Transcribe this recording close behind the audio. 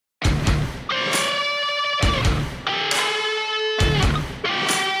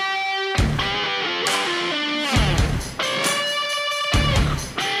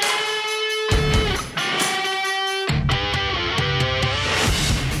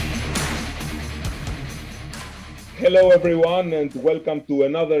Hello, everyone, and welcome to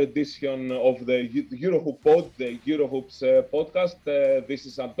another edition of the Eurohoop Pod, the Eurohoops podcast. This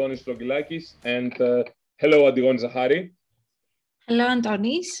is Antonis Strogilakis, and hello, Adigon Zahari. Hello,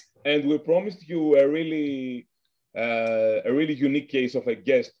 Antonis. And we promised you a really unique case of a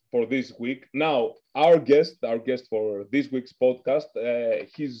guest for this week. Now, our guest for this week's podcast,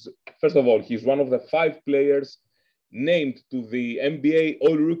 he's one of the 5 players named to the NBA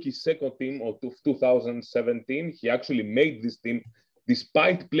All-Rookie second team of 2017. He actually made this team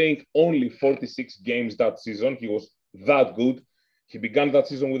despite playing only 46 games that season. He was that good. He began that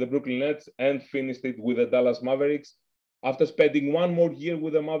season with the Brooklyn Nets and finished it with the Dallas Mavericks. After spending one more year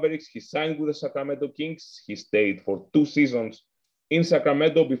with the Mavericks, he signed with the Sacramento Kings. He stayed for 2 seasons in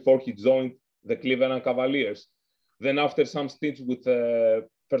Sacramento before he joined the Cleveland Cavaliers. Then after some stints with,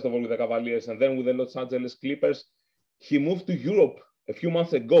 first of all, with the Cavaliers and then with the Los Angeles Clippers, he moved to Europe a few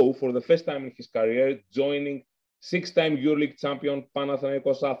months ago for the first time in his career, joining 6-time EuroLeague champion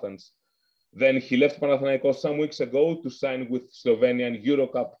Panathinaikos Athens. Then he left Panathinaikos some weeks ago to sign with Slovenian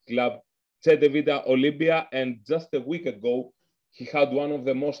Eurocup club Cedevita Olympia, and just a week ago, he had one of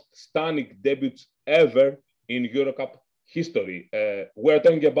the most stunning debuts ever in Eurocup history. We're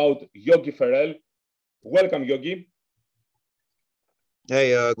talking about Yogi Ferrell. Welcome, Yogi.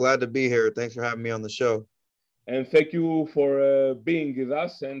 Hey, glad to be here. Thanks for having me on the show. And thank you for being with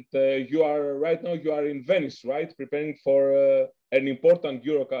us. And you are in Venice, right? Preparing for an important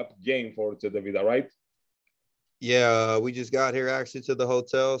Eurocup game for Cedevita, right? Yeah, we just got here actually to the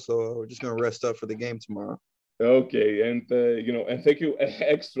hotel, so we're just gonna rest up for the game tomorrow. Okay, and and thank you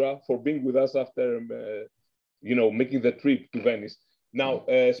extra for being with us after making the trip to Venice. Now,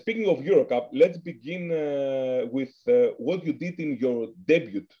 speaking of Eurocup, let's begin with what you did in your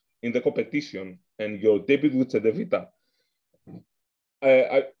debut in the competition and your debut with Cedevita.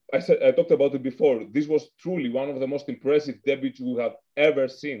 I talked about it before. This was truly one of the most impressive debuts we have ever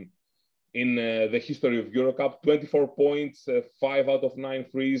seen in the history of Eurocup. 24 points, 5 out of 9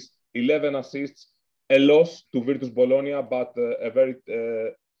 threes, 11 assists, a loss to Virtus Bologna, but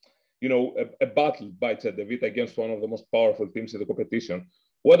a battle by Cedevita against one of the most powerful teams in the competition.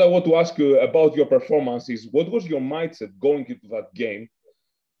 What I want to ask you about your performance is, what was your mindset going into that game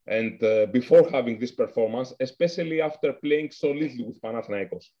and before having this performance, especially after playing so little with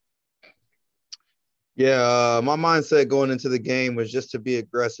Panathinaikos? Yeah, my mindset going into the game was just to be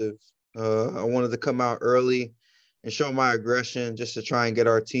aggressive. I wanted to come out early and show my aggression just to try and get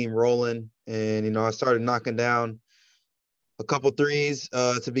our team rolling. And, I started knocking down a couple threes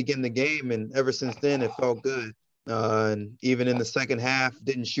to begin the game. And ever since then, it felt good. And even in the second half,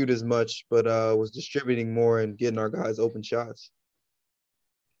 didn't shoot as much, but was distributing more and getting our guys open shots.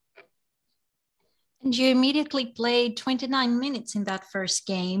 And you immediately played 29 minutes in that first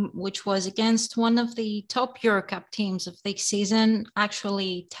game, which was against one of the top Eurocup teams of the season,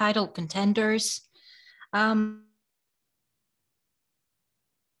 actually title contenders.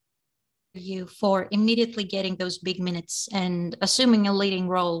 You for immediately getting those big minutes and assuming a leading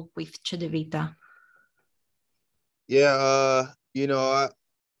role with Cedevita. Yeah,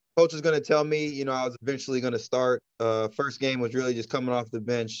 coach is going to tell me, I was eventually going to start. First game was really just coming off the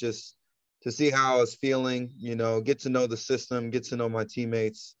bench, just to see how I was feeling, get to know the system, get to know my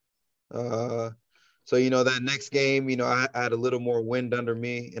teammates. So, that next game, I had a little more wind under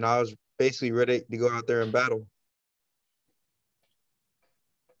me and I was basically ready to go out there and battle.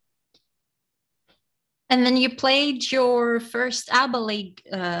 And then you played your first Alba League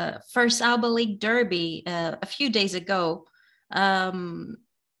derby a few days ago.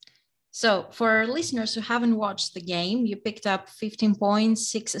 So for our listeners who haven't watched the game, you picked up 15 points,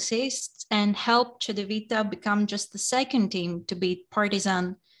 6 assists, and helped Cedevita become just the second team to beat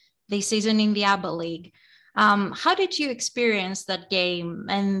Partizan this season in the ABA League. How did you experience that game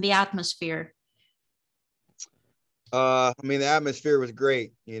and the atmosphere? The atmosphere was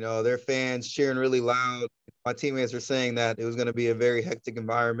great. Their fans cheering really loud. My teammates were saying that it was going to be a very hectic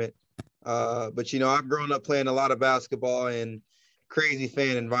environment. But I've grown up playing a lot of basketball and crazy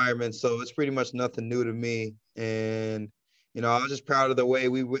fan environment, so it's pretty much nothing new to me. And I was just proud of the way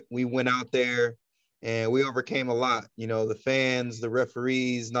we went out there and we overcame a lot. The fans, the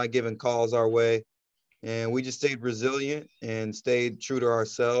referees not giving calls our way, and we just stayed resilient and stayed true to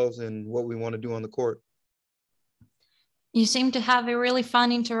ourselves and what we want to do on the court. You seem to have a really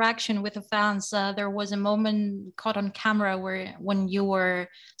fun interaction with the fans. There was a moment caught on camera when you were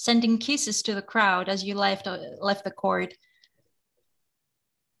sending kisses to the crowd as you left the court.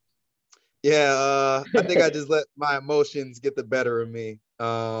 Yeah, I think I just let my emotions get the better of me.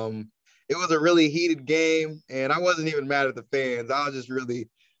 It was a really heated game, and I wasn't even mad at the fans. I was just really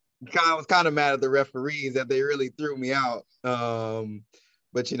I was kind of mad at the referees that they really threw me out.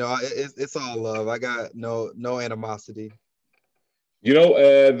 But it's all love. I got no animosity.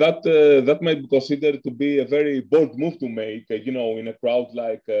 That might be considered to be a very bold move to make, in a crowd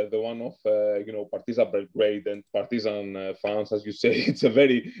like the one of, Partizan Belgrade and Partizan fans, as you say. It's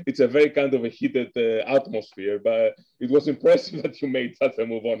a very kind of a heated atmosphere, but it was impressive that you made such a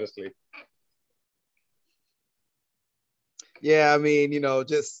move, honestly. Yeah, I mean,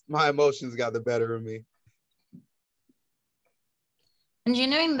 just my emotions got the better of me. And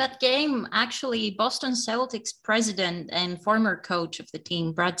in that game, actually, Boston Celtics president and former coach of the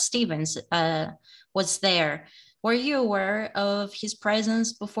team, Brad Stevens, was there. Were you aware of his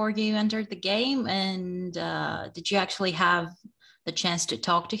presence before you entered the game? And did you actually have the chance to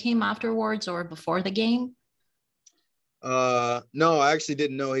talk to him afterwards or before the game? No, I actually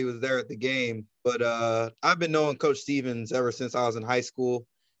didn't know he was there at the game, but I've been knowing Coach Stevens ever since I was in high school.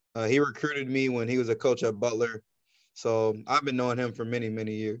 He recruited me when he was a coach at Butler. So I've been knowing him for many,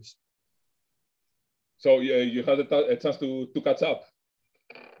 many years. So yeah, you had a chance to catch up.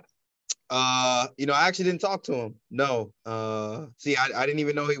 I actually didn't talk to him. No. See, I didn't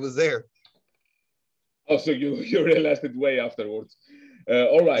even know he was there. Oh, so you realized it way afterwards.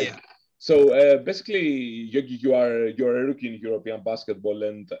 All right. Yeah. So basically, you're a rookie in European basketball,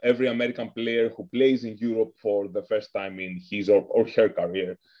 and every American player who plays in Europe for the first time in his or her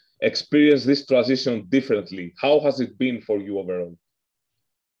career experience this transition differently. How has it been for you overall?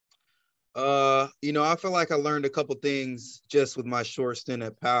 I feel like I learned a couple things just with my short stint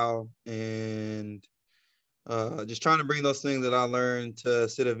at PAL, and just trying to bring those things that I learned to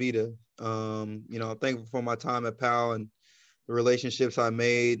Cedevita. I'm thankful for my time at PAL and the relationships I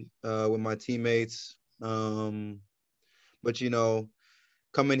made with my teammates. But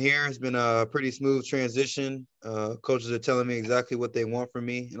coming here has been a pretty smooth transition. Coaches are telling me exactly what they want from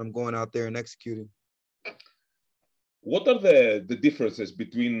me, and I'm going out there and executing. What are the differences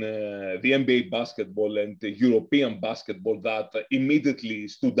between the NBA basketball and the European basketball that immediately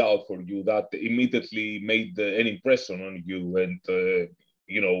stood out for you, that immediately made an impression on you and,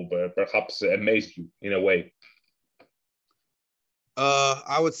 perhaps amazed you in a way?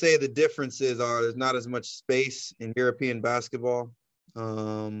 I would say the differences are there's not as much space in European basketball.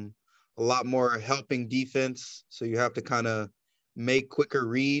 A lot more helping defense, so you have to kind of make quicker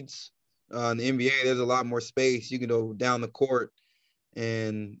reads. In the NBA, there's a lot more space. You can go down the court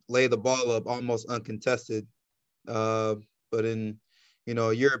and lay the ball up almost uncontested. But in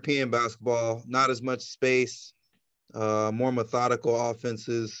European basketball, not as much space, more methodical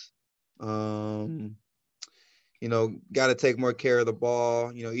offenses. Got to take more care of the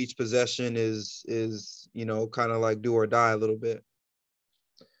ball. Each possession is kind of like do or die a little bit.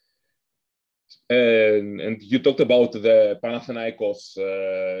 And you talked about the Panathinaikos,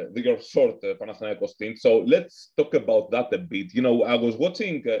 your short Panathinaikos team. So let's talk about that a bit. I was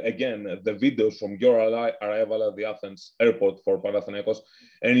watching again the videos from your arrival at the Athens airport for Panathinaikos,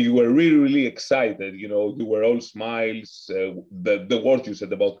 and you were really, really excited. You were all smiles. The words you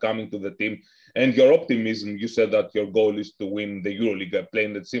said about coming to the team and your optimism. You said that your goal is to win the EuroLeague,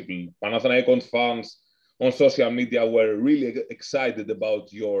 plain and simple. Panathinaikos fans on social media were really excited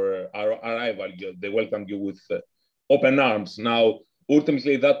about your arrival. They welcomed you with open arms. Now,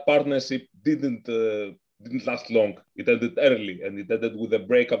 ultimately, that partnership didn't last long. It ended early, and it ended with a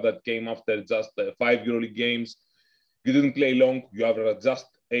breakup that came after just 5 EuroLeague games. You didn't play long. You averaged just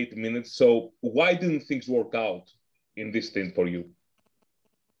 8 minutes. So why didn't things work out in this stint for you?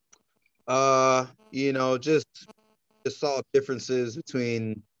 Just saw differences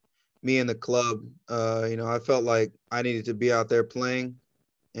between me and the club. I felt like I needed to be out there playing,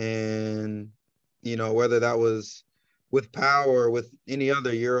 and whether that was with PAL or with any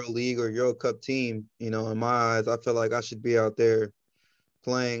other EuroLeague or Euro Cup team, in my eyes, I felt like I should be out there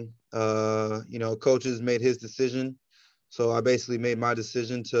playing. Coaches made his decision, so I basically made my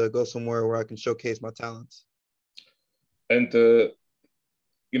decision to go somewhere where I can showcase my talents. And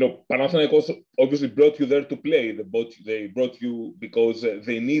Panathinaikos obviously brought you there to play. They brought you because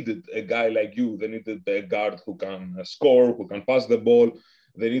they needed a guy like you. They needed a guard who can score, who can pass the ball.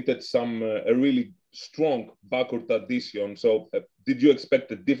 They needed a really strong backcourt addition. So did you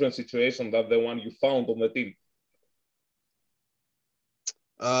expect a different situation than the one you found on the team?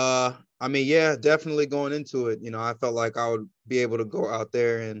 Yeah, definitely going into it. I felt like I would be able to go out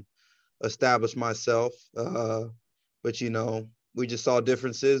there and establish myself. But we just saw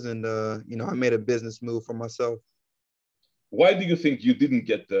differences, and I made a business move for myself. Why do you think you didn't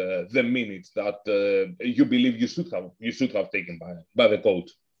get the minutes that you believe you should have taken by the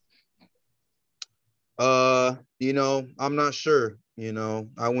coach? I'm not sure. You know,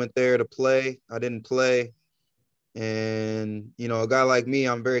 I went there to play. I didn't play. And, you know, a guy like me,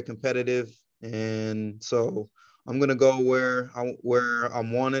 I'm very competitive. And so I'm going to go where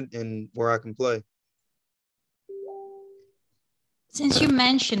I'm wanted and where I can play. Since you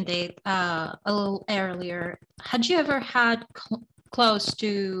mentioned it a little earlier, had you ever had close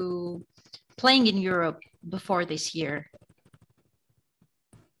to playing in Europe before this year?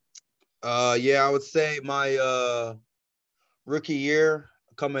 Yeah, I would say my rookie year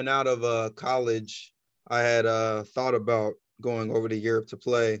coming out of college, I had thought about going over to Europe to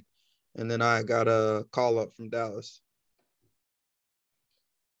play, and then I got a call up from Dallas.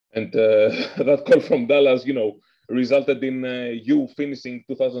 And that call from Dallas, resulted in you finishing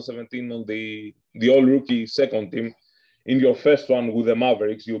 2017 on the All Rookie second team. In your first one with the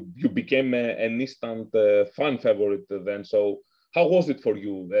Mavericks, you became an instant fan favorite then. So how was it for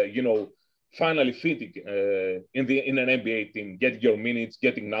you? Finally fitting in an NBA team, getting your minutes,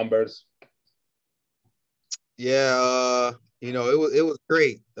 getting numbers. Yeah, it was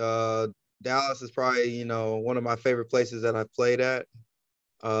great. Dallas is probably one of my favorite places that I've played at.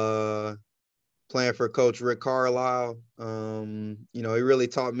 Playing for Coach Rick Carlisle, he really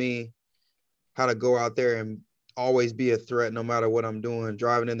taught me how to go out there and always be a threat no matter what I'm doing.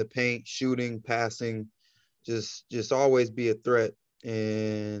 Driving in the paint, shooting, passing, just always be a threat.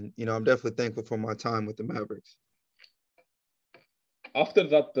 And I'm definitely thankful for my time with the Mavericks. After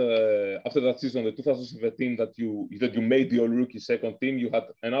that season, the 2017 that you made the All Rookie second team, you had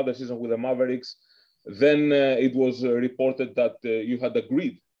another season with the Mavericks. Then it was reported that you had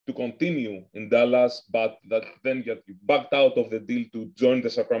agreed to continue in Dallas, but that then you backed out of the deal to join the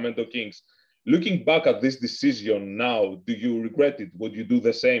Sacramento Kings. Looking back at this decision now, do you regret it? Would you do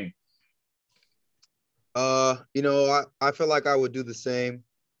the same? I feel like I would do the same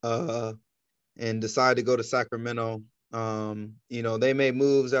and decide to go to Sacramento. They made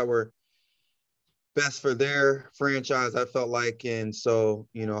moves that were best for their franchise, I felt like. And so,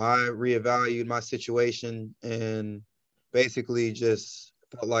 I reevaluated my situation and basically just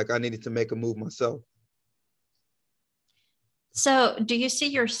felt like I needed to make a move myself. So do you see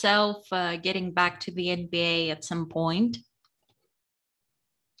yourself getting back to the NBA at some point?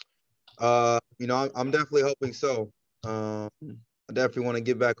 I'm definitely hoping so. I definitely want to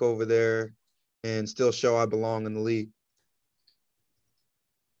get back over there and still show I belong in the league.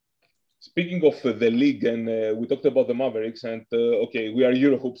 Speaking of the league, and we talked about the Mavericks, and we are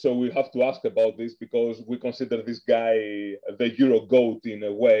Eurohoop, so we have to ask about this because we consider this guy the Euro GOAT in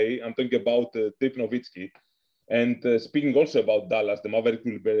a way. I'm talking about Dirk Nowitzki. And speaking also about Dallas, the Mavericks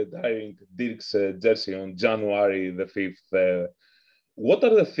will be retiring Dirk's jersey on January the 5th. What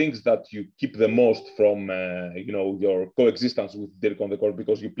are the things that you keep the most from, your coexistence with Dirk on the court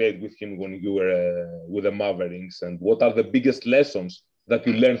because you played with him when you were with the Mavericks? And what are the biggest lessons that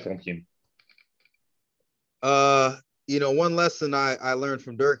you learned from him? One lesson I learned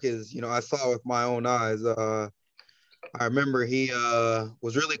from Dirk is, I saw with my own eyes. I remember he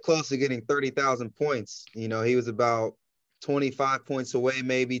was really close to getting 30,000 points. He was about 25 points away,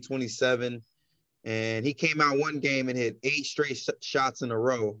 maybe 27. And he came out one game and hit 8 straight shots in a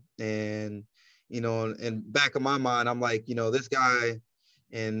row. And, and back of my mind, I'm like, this guy,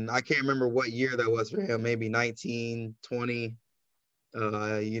 and I can't remember what year that was for him, maybe 19, 20.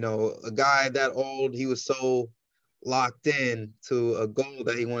 A guy that old, he was so locked in to a goal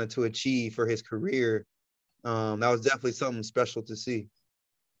that he wanted to achieve for his career. That was definitely something special to see.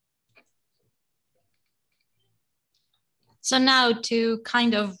 So now to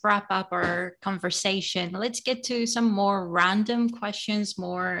kind of wrap up our conversation, let's get to some more random questions,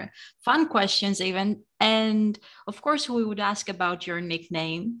 more fun questions even. And of course, we would ask about your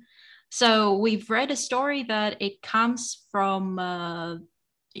nickname. So we've read a story that it comes from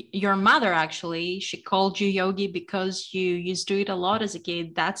your mother, actually. She called you Yogi because you used to eat a lot as a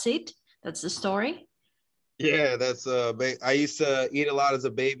kid. That's it? That's the story? Yeah, that's I used to eat a lot as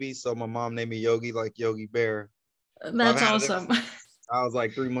a baby, so my mom named me Yogi, like Yogi Bear. That's awesome. I was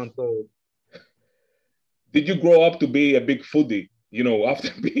like 3 months old. Did you grow up to be a big foodie, after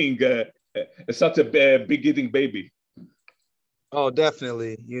being such a big eating baby? Oh,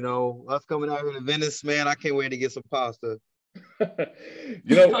 definitely. Us coming out here to Venice, man, I can't wait to get some pasta.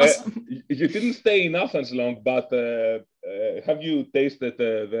 Awesome. You didn't stay in Athens long, but have you tasted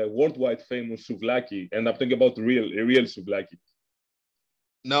the worldwide famous souvlaki? And I'm talking about real souvlaki.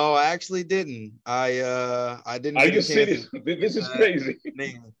 No, I actually didn't. I didn't. Are you serious? This is crazy.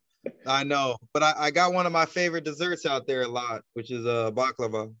 I know, but I got one of my favorite desserts out there a lot, which is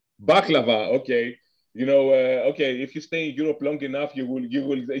baklava. Baklava, okay. If you stay in Europe long enough, you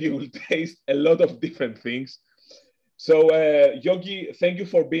will taste a lot of different things. So, Yogi, thank you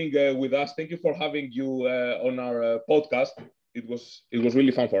for being with us. Thank you for having you on our podcast. It was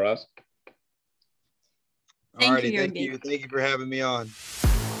really fun for us. Alrighty, you, thank Yogi. you. Thank you for having me on.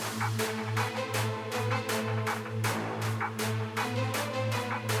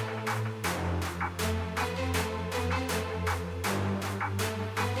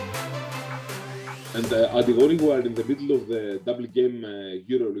 And Adigori, we are in the middle of the double game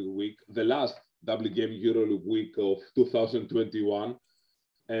EuroLeague week, the last double game EuroLeague week of 2021.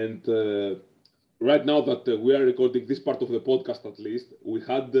 And right now that we are recording this part of the podcast, at least, we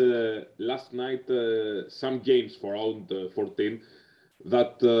had last night some games for round 14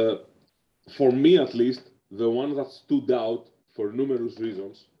 that, for me at least, the one that stood out for numerous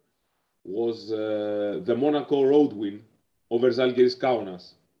reasons was the Monaco road win over Zalgiris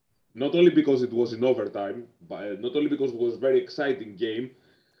Kaunas. Not only because it was in overtime, but not only because it was a very exciting game,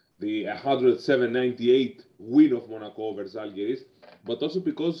 the 107-98 win of Monaco over Zalgiris, but also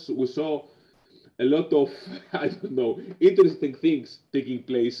because we saw a lot of, I don't know, interesting things taking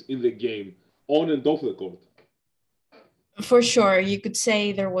place in the game, on and off the court. For sure, you could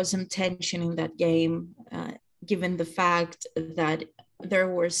say there was some tension in that game, given the fact that there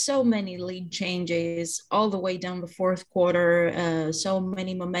were so many lead changes all the way down the fourth quarter. So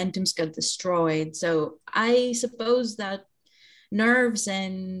many momentums got destroyed. So I suppose that nerves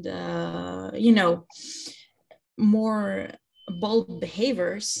and, more bold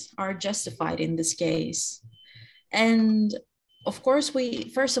behaviors are justified in this case. And of course,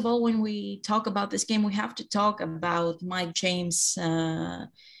 first of all, when we talk about this game, we have to talk about Mike James'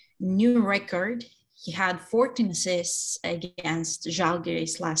 new record. He had 14 assists against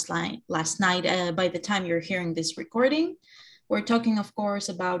Žalgiris last night. By the time you're hearing this recording, we're talking, of course,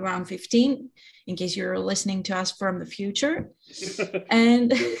 about round 15, in case you're listening to us from the future.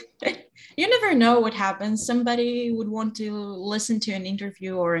 And you never know what happens. Somebody would want to listen to an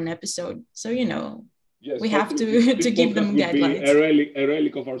interview or an episode. So, yes, we have to give them guidelines. A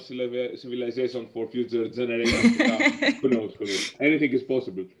relic of our civilization for future generations. Who knows? Anything is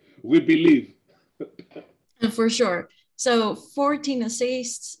possible. We believe. For sure. So 14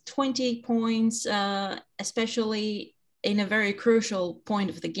 assists, 20 points, especially in a very crucial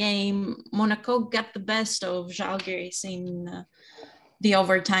point of the game. Monaco got the best of Žalgiris in the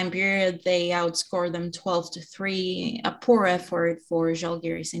overtime period. They outscored them 12-3. A poor effort for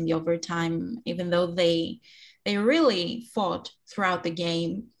Žalgiris in the overtime, even though they really fought throughout the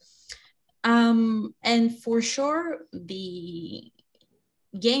game. And for sure, the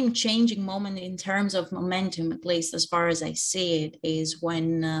game-changing moment in terms of momentum, at least as far as I see it, is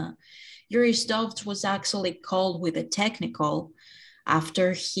when Juris Dovts was actually called with a technical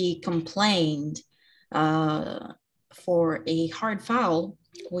after he complained for a hard foul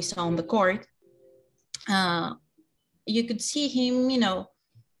we saw on the court. You could see him,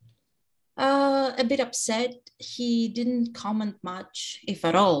 a bit upset. He didn't comment much, if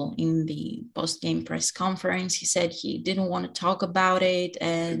at all, in the post-game press conference. He said he didn't want to talk about it,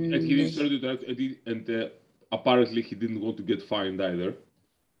 and he started that, and apparently he didn't want to get fined either.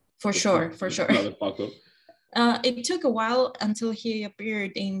 For sure. Another factor. It took a while until he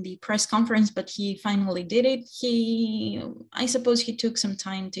appeared in the press conference, but he finally did it. I suppose he took some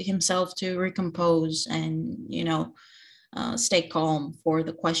time to himself to recompose and, stay calm for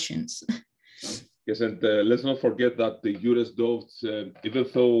the questions. Yes, and let's not forget that the Juris Dovts, even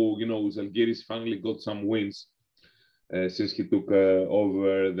though, Zalgiris finally got some wins since he took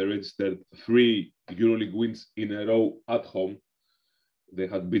over the registered 3 EuroLeague wins in a row at home. They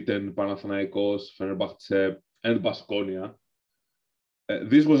had beaten Panathinaikos, Fenerbahce, and Baskonia.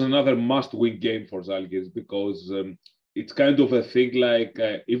 This was another must-win game for Zalgiris because it's kind of a thing like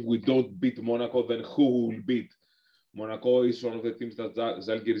if we don't beat Monaco, then who will beat? Monaco is one of the teams that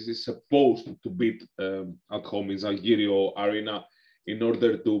Zalgiris is supposed to beat at home in Zalgiris Arena in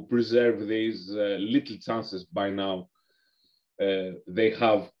order to preserve these little chances by now. They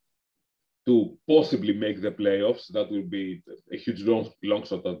have to possibly make the playoffs. That will be a huge long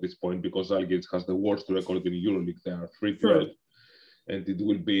shot at this point because Zalgiris has the worst record in Euroleague. They are 3-12, and it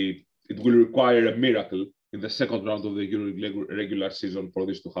will require a miracle in the second round of the Euroleague regular season for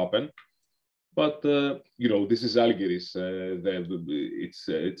this to happen. But this is Zalgiris.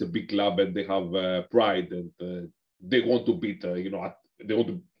 It's a big club, and they have pride, and they want to beat. They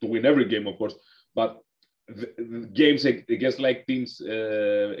want to win every game, of course. But the games against teams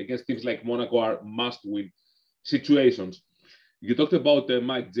like Monaco are must-win situations. You talked about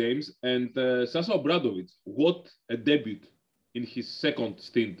Mike James and Sasha Obradovic. What a debut in his second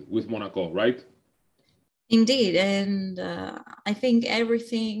stint with Monaco, right? Indeed, and I think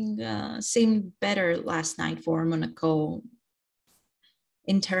everything seemed better last night for Monaco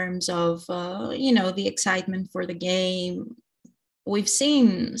in terms of the excitement for the game. We've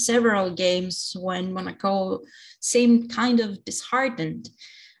seen several games when Monaco seemed kind of disheartened.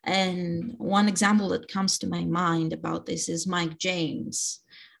 And one example that comes to my mind about this is Mike James.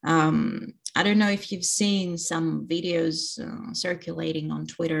 I don't know if you've seen some videos circulating on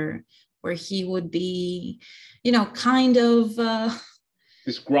Twitter where he would be, kind of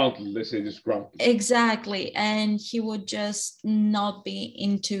disgruntled, let's say disgruntled. Exactly. And he would just not be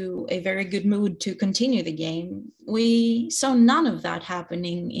into a very good mood to continue the game. We saw none of that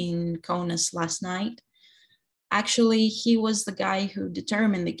happening in Kaunas last night. Actually, he was the guy who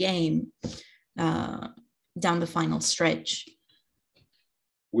determined the game down the final stretch.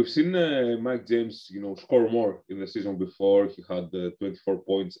 We've seen Mike James, score more in the season before. He had 24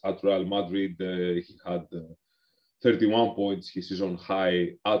 points at Real Madrid. He had 31 points, his season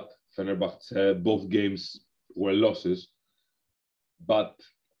high at Fenerbahce. Both games were losses. But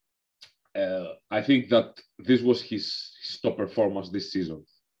I think that this was his top performance this season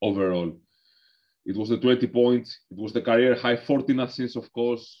overall. It was the 20 points. It was the career high 14 assists, of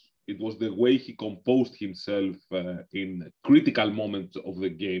course. It was the way he composed himself in critical moments of the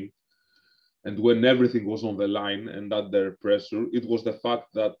game. And when everything was on the line and under pressure, it was the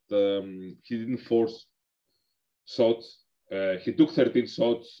fact that he didn't force shots. He took 13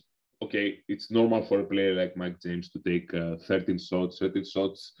 shots. Okay, it's normal for a player like Mike James to take 13 shots. 13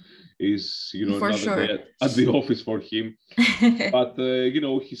 shots is, another day at the office for him. But,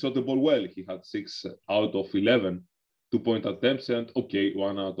 he shot the ball well. He had 6 out of 11 2-point attempts and,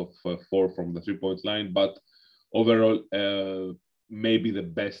 1 out of 4 from the 3-point line. But overall, maybe the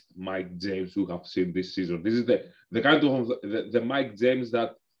best Mike James we have seen this season. This is the kind of the Mike James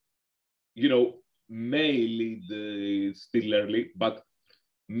that, may lead still early, but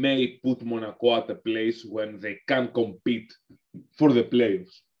may put Monaco at a place when they can compete for the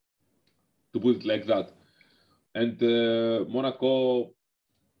playoffs, to put it like that. And Monaco,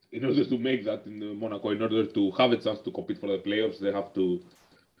 in order to make that in order to have a chance to compete for the playoffs, they have to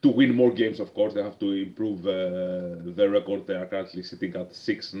win more games, of course. They have to improve the record. They are currently sitting at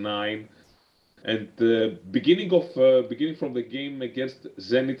 6-9. And beginning from the game against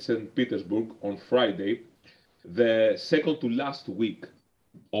Zenit St. Petersburg on Friday, the second to last week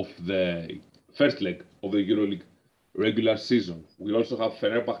of the first leg of the EuroLeague regular season, we also have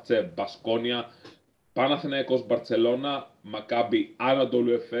Fenerbahce, Baskonia, Panathinaikos, Barcelona, Maccabi,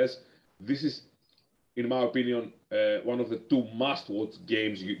 Anadolu Efes. This is, in my opinion, one of the 2 must-watch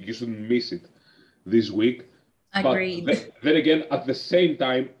games. You shouldn't miss it this week. Agreed. But then again, at the same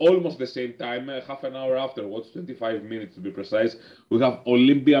time, almost the same time, half an hour afterwards, 25 minutes to be precise, we have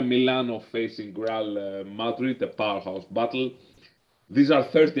Olimpia Milano facing Real Madrid, a powerhouse battle. These are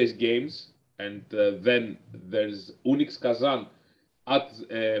Thursday's games, and then there's Unix Kazan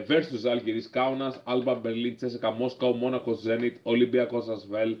versus Žalgiris Kaunas, Alba Berlin, CSKA Moscow, Monaco Zenit, Olympiacos as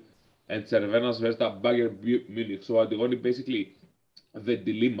well, and Cervena Zvezda, Bayern Munich. So Antigone, basically the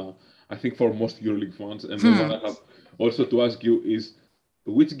dilemma, I think, for most EuroLeague fans, and the one I have also to ask you is,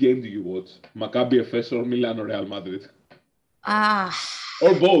 which game do you watch? Maccabi Efes or Milan or Real Madrid?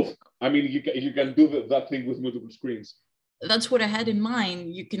 Or both. I mean, you can do that thing with multiple screens. That's what I had in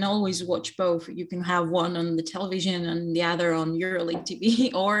mind. You can always watch both. You can have one on the television and the other on EuroLeague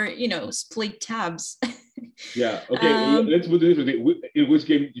TV, or split tabs. Yeah. Okay. Let's put it this way. In which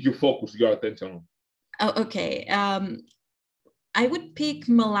game you focus your attention on? Oh, okay. I would pick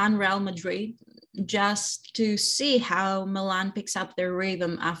Milan Real Madrid just to see how Milan picks up their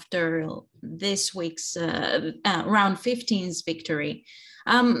rhythm after this week's round 15's victory.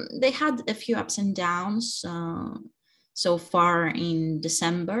 They had a few ups and downs so far in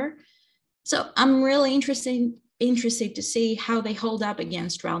December. So I'm really interested to see how they hold up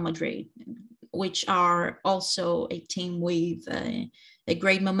against Real Madrid, which are also a team with a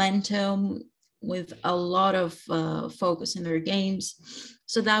great momentum, with a lot of focus in their games.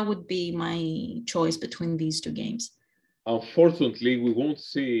 So that would be my choice between these 2 games. Unfortunately, we won't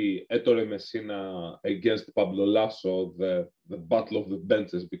see Ettore Messina against Pablo Lasso, the battle of the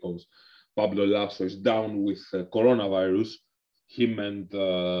benches, because Pablo Lasso is down with coronavirus. Him and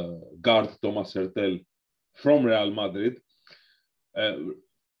guard Thomas Hertel from Real Madrid.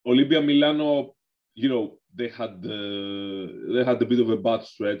 Olimpia Milano, they had a bit of a bad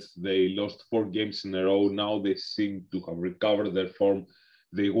stretch. They lost 4 games in a row. Now they seem to have recovered their form.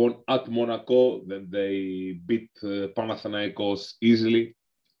 They won at Monaco, then they beat Panathinaikos easily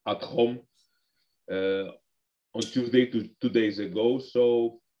at home on Tuesday 2 days ago.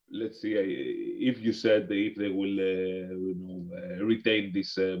 So let's see, if you said if they will retain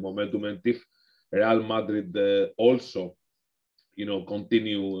this momentum, and if Real Madrid also,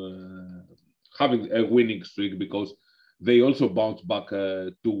 continue having a winning streak, because they also bounced back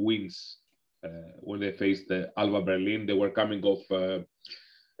 2 wins when they faced Alba Berlin. They were coming off a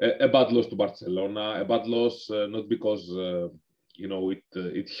bad loss to Barcelona, a bad loss not because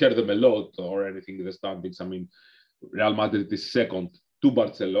it hurt them a lot or anything in the standings. I mean, Real Madrid is second to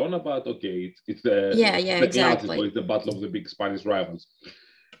Barcelona, but okay, it's the exactly. Clásico, it's the battle of the big Spanish rivals.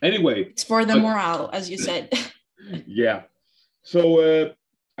 Anyway, it's for the morale, as you said. Yeah. So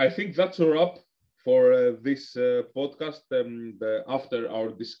I think that's a wrap for this podcast. After our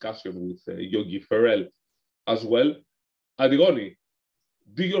discussion with Yogi Ferrell as well, Adigoni,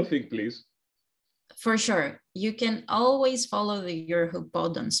 do your thing, please. For sure. You can always follow the Eurohoop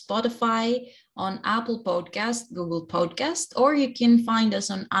Pod on Spotify, on Apple Podcast, Google Podcast, or you can find us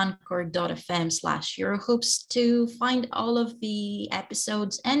on anchor.fm/Eurohoops to find all of the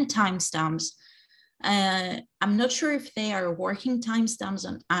episodes and timestamps. I'm not sure if they are working timestamps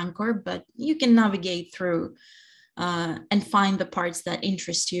on Anchor, but you can navigate through and find the parts that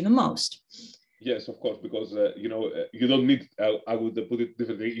interest you the most. Yes, of course, because, you don't need, I would put it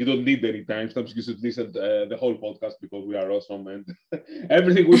differently, you don't need any timestamps. You should listen to the whole podcast because we are awesome and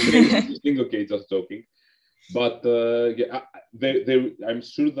everything we say is interesting. Okay, just joking. But I'm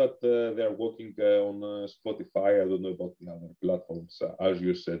sure that they are working on Spotify. I don't know about the other platforms, as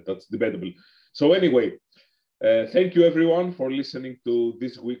you said. That's debatable. So anyway, thank you everyone for listening to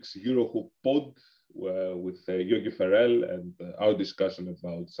this week's Eurohoop Pod with Yogi Ferrell and our discussion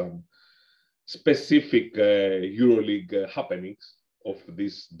about some specific EuroLeague happenings of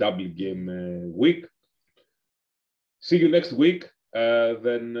this double game week. See you next week.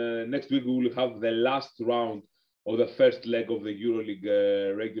 Then next week we will have the last round of the first leg of the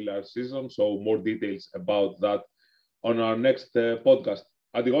EuroLeague regular season. So more details about that on our next podcast.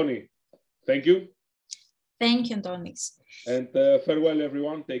 Adigoni, thank you. Thank you, Antonis. And farewell,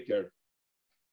 everyone. Take care.